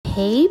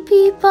Hey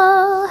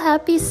people,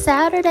 happy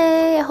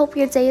Saturday. I hope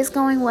your day is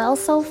going well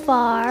so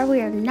far.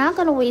 We are not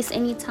going to waste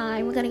any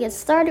time. We're going to get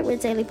started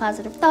with daily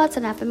positive thoughts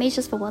and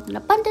affirmations for wealth and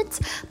abundance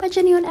by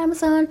Jenny on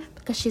Amazon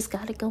because she's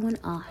got it going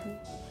on.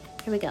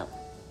 Here we go.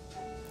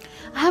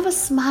 I have a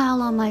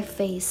smile on my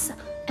face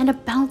and a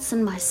bounce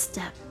in my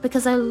step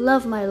because I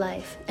love my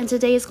life, and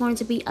today is going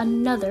to be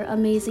another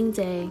amazing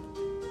day.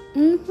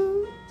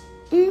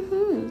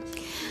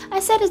 I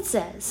said it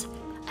says,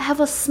 I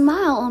have a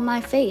smile on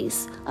my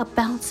face, a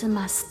bounce in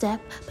my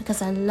step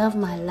because I love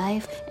my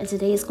life, and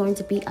today is going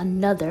to be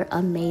another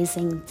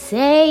amazing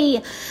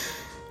day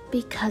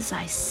because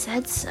I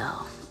said so.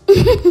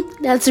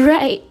 That's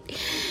right.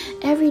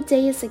 Every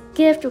day is a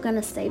gift. We're going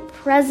to stay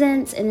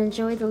present and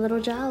enjoy the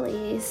little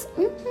jollies.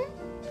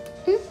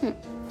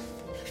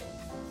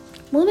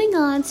 Moving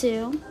on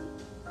to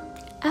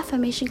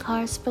affirmation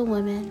cards for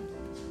women.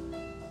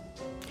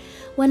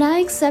 When I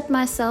accept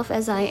myself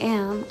as I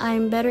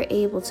am better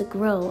able to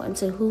grow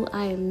into who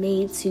I am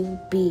made to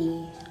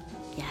be.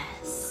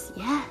 Yes.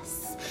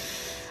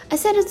 I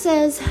said it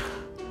says,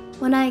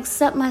 when I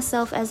accept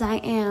myself as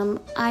I am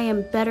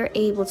better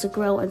able to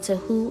grow into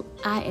who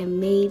I am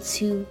made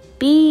to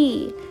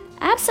be.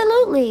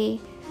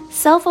 Absolutely.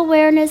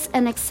 Self-awareness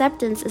and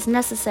acceptance is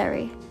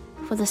necessary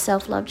for the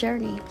self-love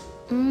journey.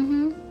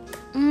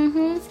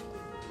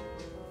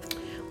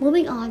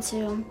 Moving on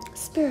to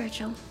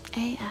spiritual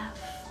AF.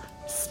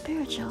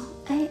 Spiritual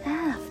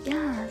AF.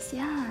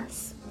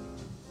 Yes.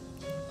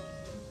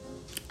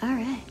 All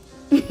right.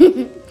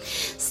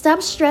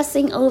 Stop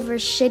stressing over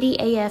shitty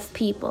AF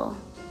people.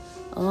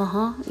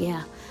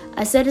 Yeah.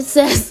 I said it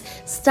says,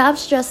 stop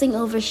stressing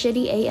over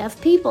shitty AF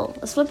people.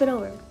 Let's flip it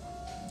over.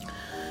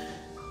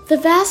 The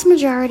vast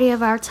majority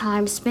of our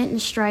time spent in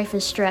strife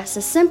and stress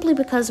is simply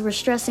because we're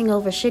stressing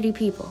over shitty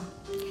people.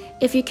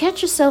 If you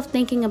catch yourself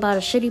thinking about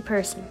a shitty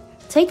person,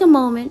 take a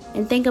moment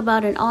and think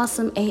about an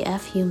awesome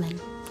AF human.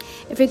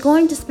 If you're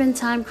going to spend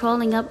time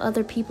crawling up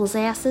other people's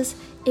asses,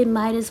 it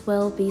might as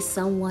well be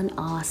someone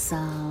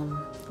awesome.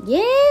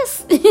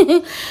 Yes.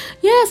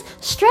 Yes.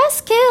 Stress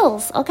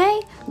kills,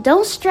 okay?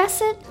 Don't stress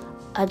it.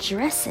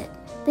 Address it.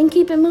 Then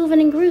keep it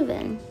moving and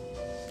grooving.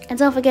 And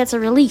don't forget to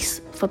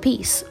release for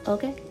peace,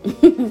 okay?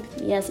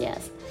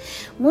 Yes.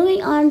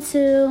 Moving on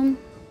to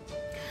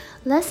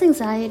less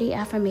anxiety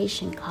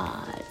affirmation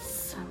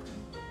cards.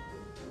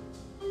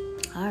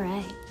 All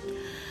right.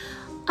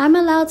 I'm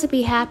allowed to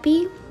be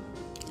happy.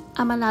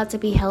 I'm allowed to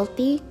be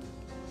healthy.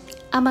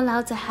 I'm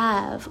allowed to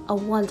have a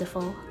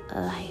wonderful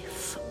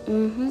life.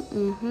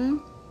 I'm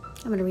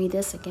going to read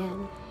this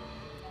again.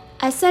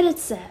 I said it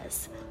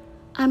says,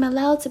 I'm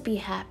allowed to be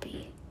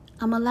happy.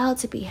 I'm allowed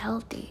to be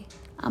healthy.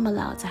 I'm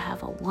allowed to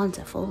have a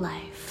wonderful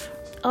life.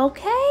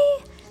 Okay?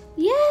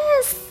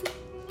 Yes.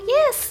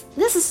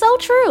 This is so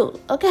true.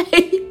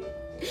 Okay?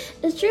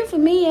 It's true for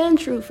me and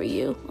true for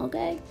you.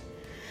 Okay?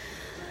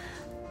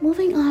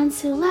 Moving on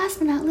to last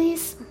but not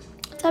least,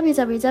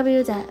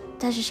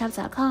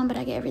 www.dashashop.com, but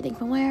I get everything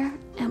from where?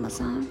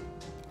 Amazon.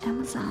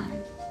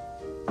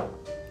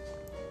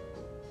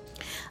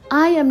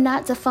 I am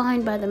not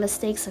defined by the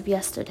mistakes of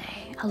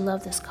yesterday. I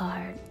love this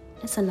card.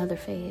 It's another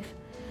fave.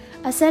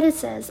 I said it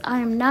says, I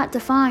am not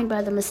defined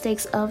by the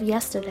mistakes of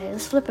yesterday.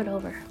 Let's flip it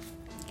over.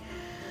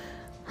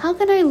 How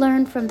can I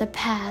learn from the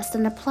past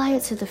and apply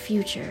it to the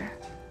future?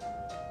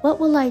 What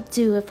will I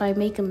do if I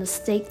make a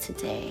mistake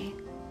today?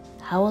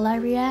 How will I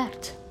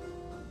react?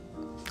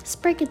 Let's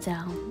break it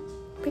down.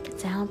 Break it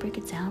down.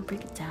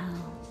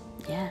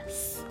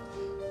 Yes.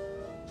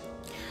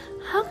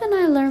 How can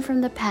I learn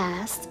from the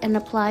past and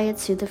apply it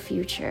to the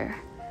future?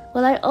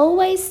 Well, I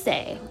always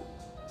say,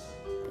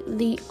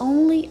 the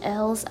only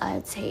L's I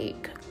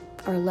take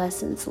are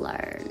lessons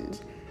learned.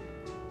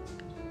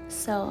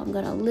 So I'm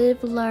going to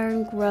live,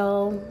 learn,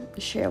 grow,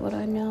 share what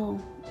I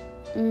know.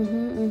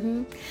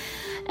 And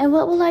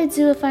what will I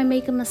do if I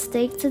make a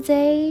mistake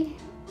today?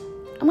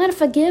 I'm going to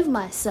forgive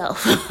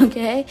myself,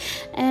 okay?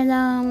 And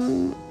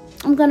I'm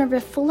going to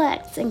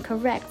reflect and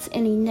correct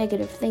any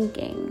negative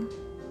thinking,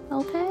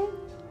 okay?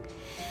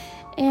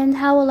 And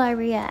how will I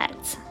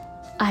react?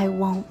 I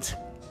won't.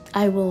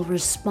 I will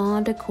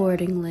respond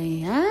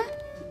accordingly, huh?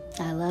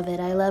 I love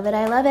it.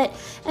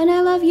 And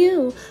I love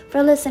you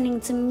for listening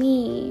to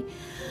me.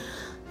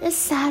 It's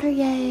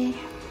Saturday.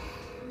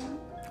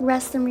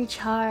 Rest and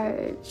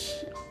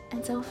recharge.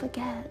 And don't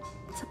forget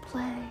to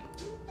play,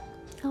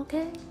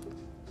 okay?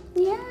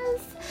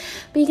 Yes.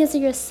 Be good to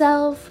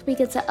yourself. Be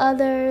good to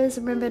others.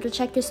 Remember to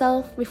check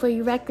yourself before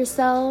you wreck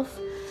yourself.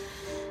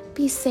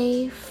 Be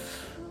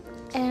safe.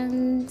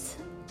 And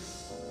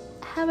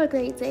have a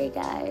great day,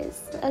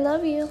 guys. I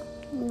love you.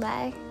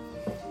 Bye.